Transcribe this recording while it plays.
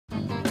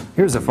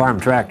Here's a farm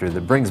tractor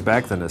that brings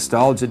back the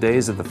nostalgia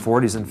days of the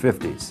 40s and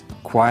 50s.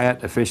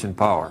 Quiet, efficient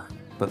power.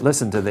 But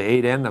listen to the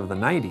 8N of the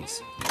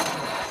 90s.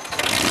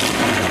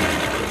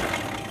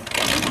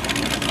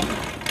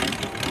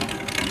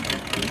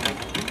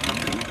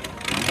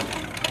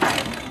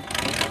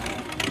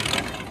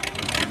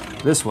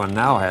 This one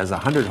now has a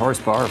 100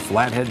 horsepower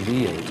flathead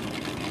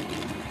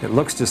V8. It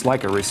looks just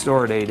like a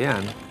restored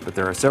 8N, but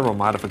there are several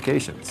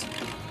modifications.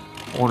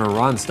 Owner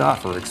Ron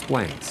Stauffer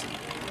explains.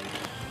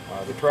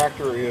 The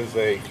tractor is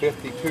a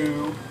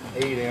 52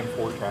 8N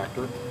Ford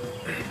tractor,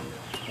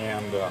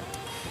 and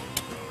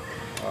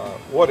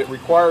what it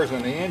requires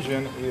in the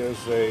engine is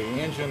an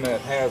engine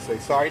that has a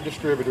side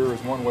distributor.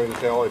 Is one way to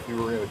tell if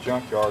you were in a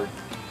junkyard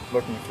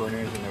looking for an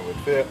engine that would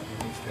fit.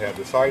 It needs to have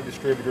the side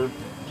distributor,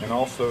 and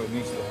also it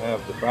needs to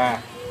have the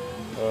back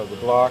of the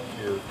block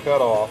here cut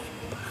off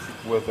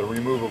with a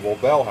removable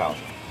bell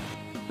housing.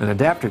 An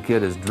adapter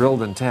kit is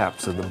drilled and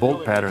tapped so the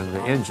bolt pattern of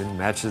the engine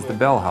matches the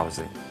bell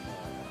housing.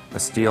 A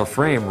steel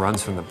frame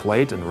runs from the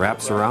plate and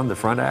wraps around the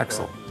front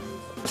axle.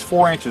 It's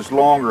 4 inches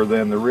longer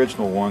than the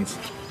original ones,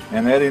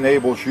 and that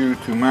enables you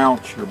to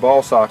mount your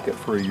ball socket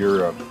for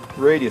your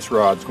radius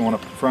rods going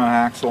up the front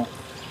axle.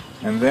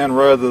 And then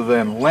rather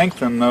than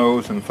lengthen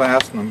those and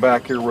fasten them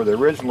back here where they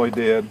originally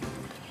did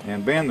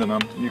and bending them,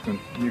 you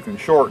can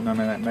shorten them,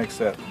 and it makes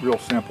that real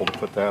simple to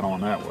put that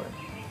on that way.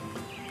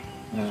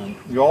 And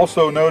you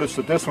also notice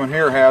that this one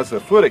here has a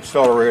foot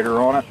accelerator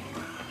on it.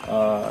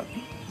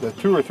 The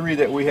 2 or 3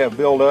 that we have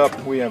built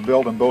up, we have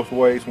built them both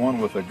ways, one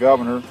with a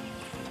governor.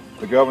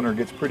 The governor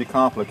gets pretty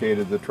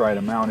complicated to try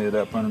to mount it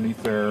up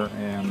underneath there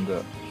and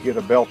get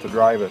a belt to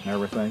drive it and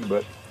everything,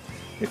 but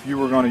if you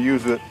were going to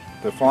use it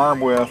to farm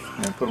with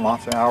and put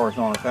lots of hours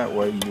on it that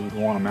way, you would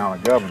want to mount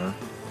a governor.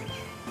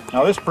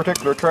 Now this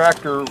particular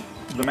tractor,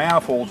 the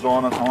manifolds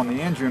on it, on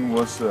the engine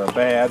was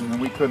bad, and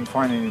we couldn't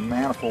find any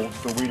manifolds,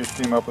 so we just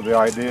came up with the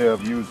idea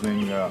of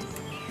using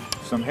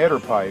some header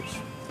pipes,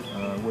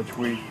 which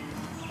we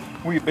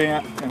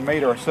bent and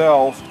made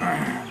ourselves.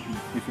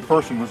 If a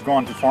person was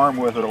going to farm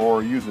with it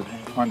or use it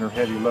under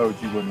heavy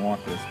loads, you wouldn't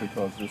want this,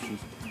 because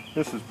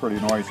this is pretty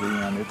noisy,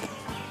 and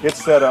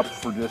it's set up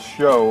for just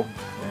show,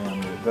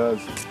 and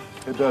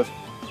it does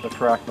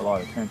attract a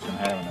lot of attention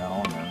having that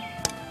on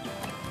there.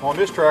 On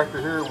this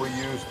tractor here, we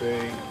used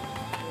a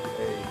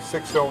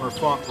 6-cylinder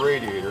Funk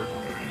radiator.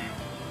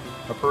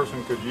 A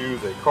person could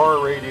use a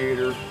car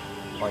radiator,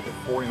 like a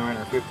 49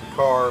 or 50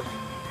 car,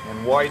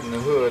 and widen the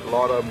hood. A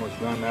lot of them was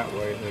done that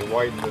way. They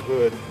widened the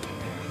hood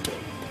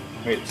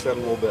and made it set a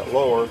little bit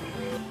lower.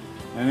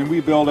 And then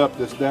we built up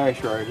this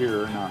dash right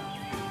here. Now,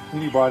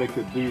 anybody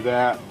could do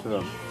that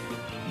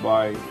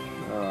by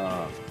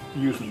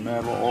using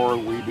metal, or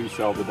we do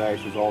sell the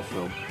dashes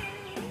also.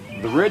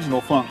 The original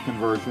Funk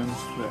conversions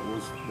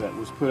that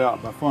was put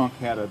out by Funk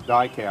had a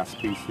die-cast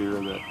piece here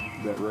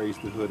that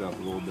raised the hood up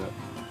a little bit.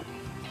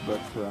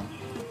 But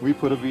we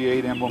put a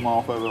V-8 emblem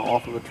off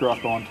of the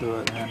truck onto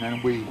it, and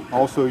then we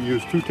also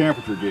used 2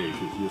 temperature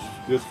gauges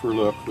just for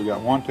looks. We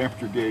got 1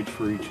 temperature gauge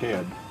for each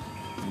head.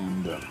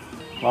 And a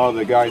lot of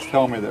the guys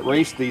tell me that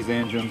raced these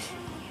engines,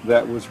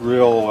 that was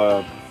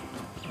real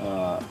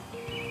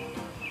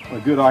a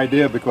good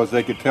idea, because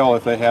they could tell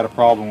if they had a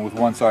problem with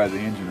one side of the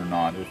engine or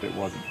not, if it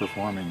wasn't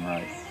performing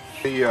right.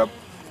 The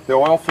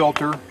oil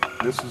filter,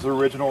 this is the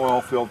original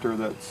oil filter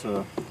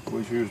that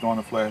was used on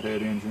the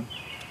flathead engine.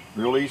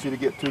 Real easy to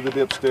get to the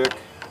dipstick.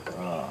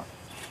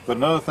 But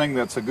another thing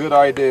that's a good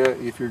idea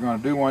if you're going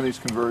to do one of these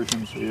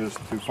conversions is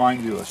to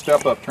find you a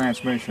step-up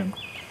transmission,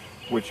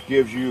 which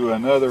gives you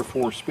another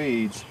 4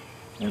 speeds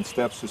and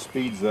steps the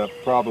speeds up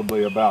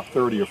probably about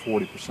 30 or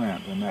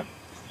 40%, and that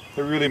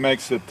it really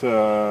makes it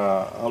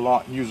a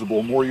lot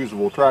more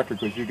usable tractor,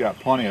 because you got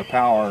plenty of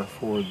power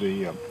for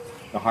the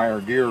higher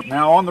gear.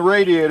 Now on the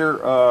radiator,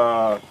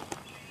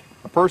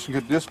 a person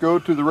could just go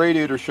to the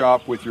radiator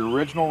shop with your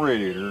original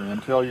radiator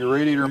and tell your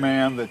radiator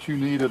man that you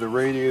needed a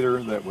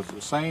radiator that was the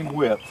same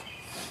width,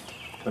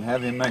 but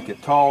have him make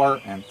it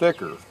taller and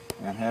thicker,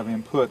 and have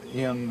him put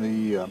in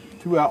the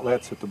 2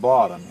 outlets at the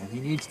bottom. And he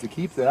needs to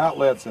keep the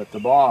outlets at the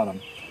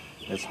bottom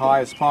as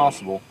high as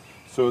possible,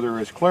 so there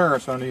is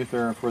clearance underneath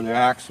there for the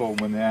axle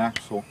when the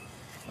axle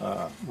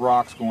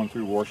rocks going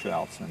through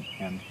washouts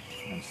and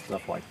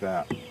stuff like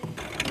that.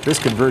 This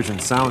conversion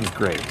sounds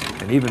great,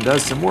 and even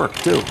does some work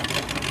too.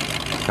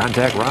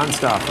 Contact Ron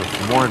Stauffer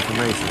for more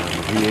information on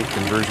the V8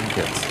 conversion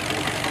kits.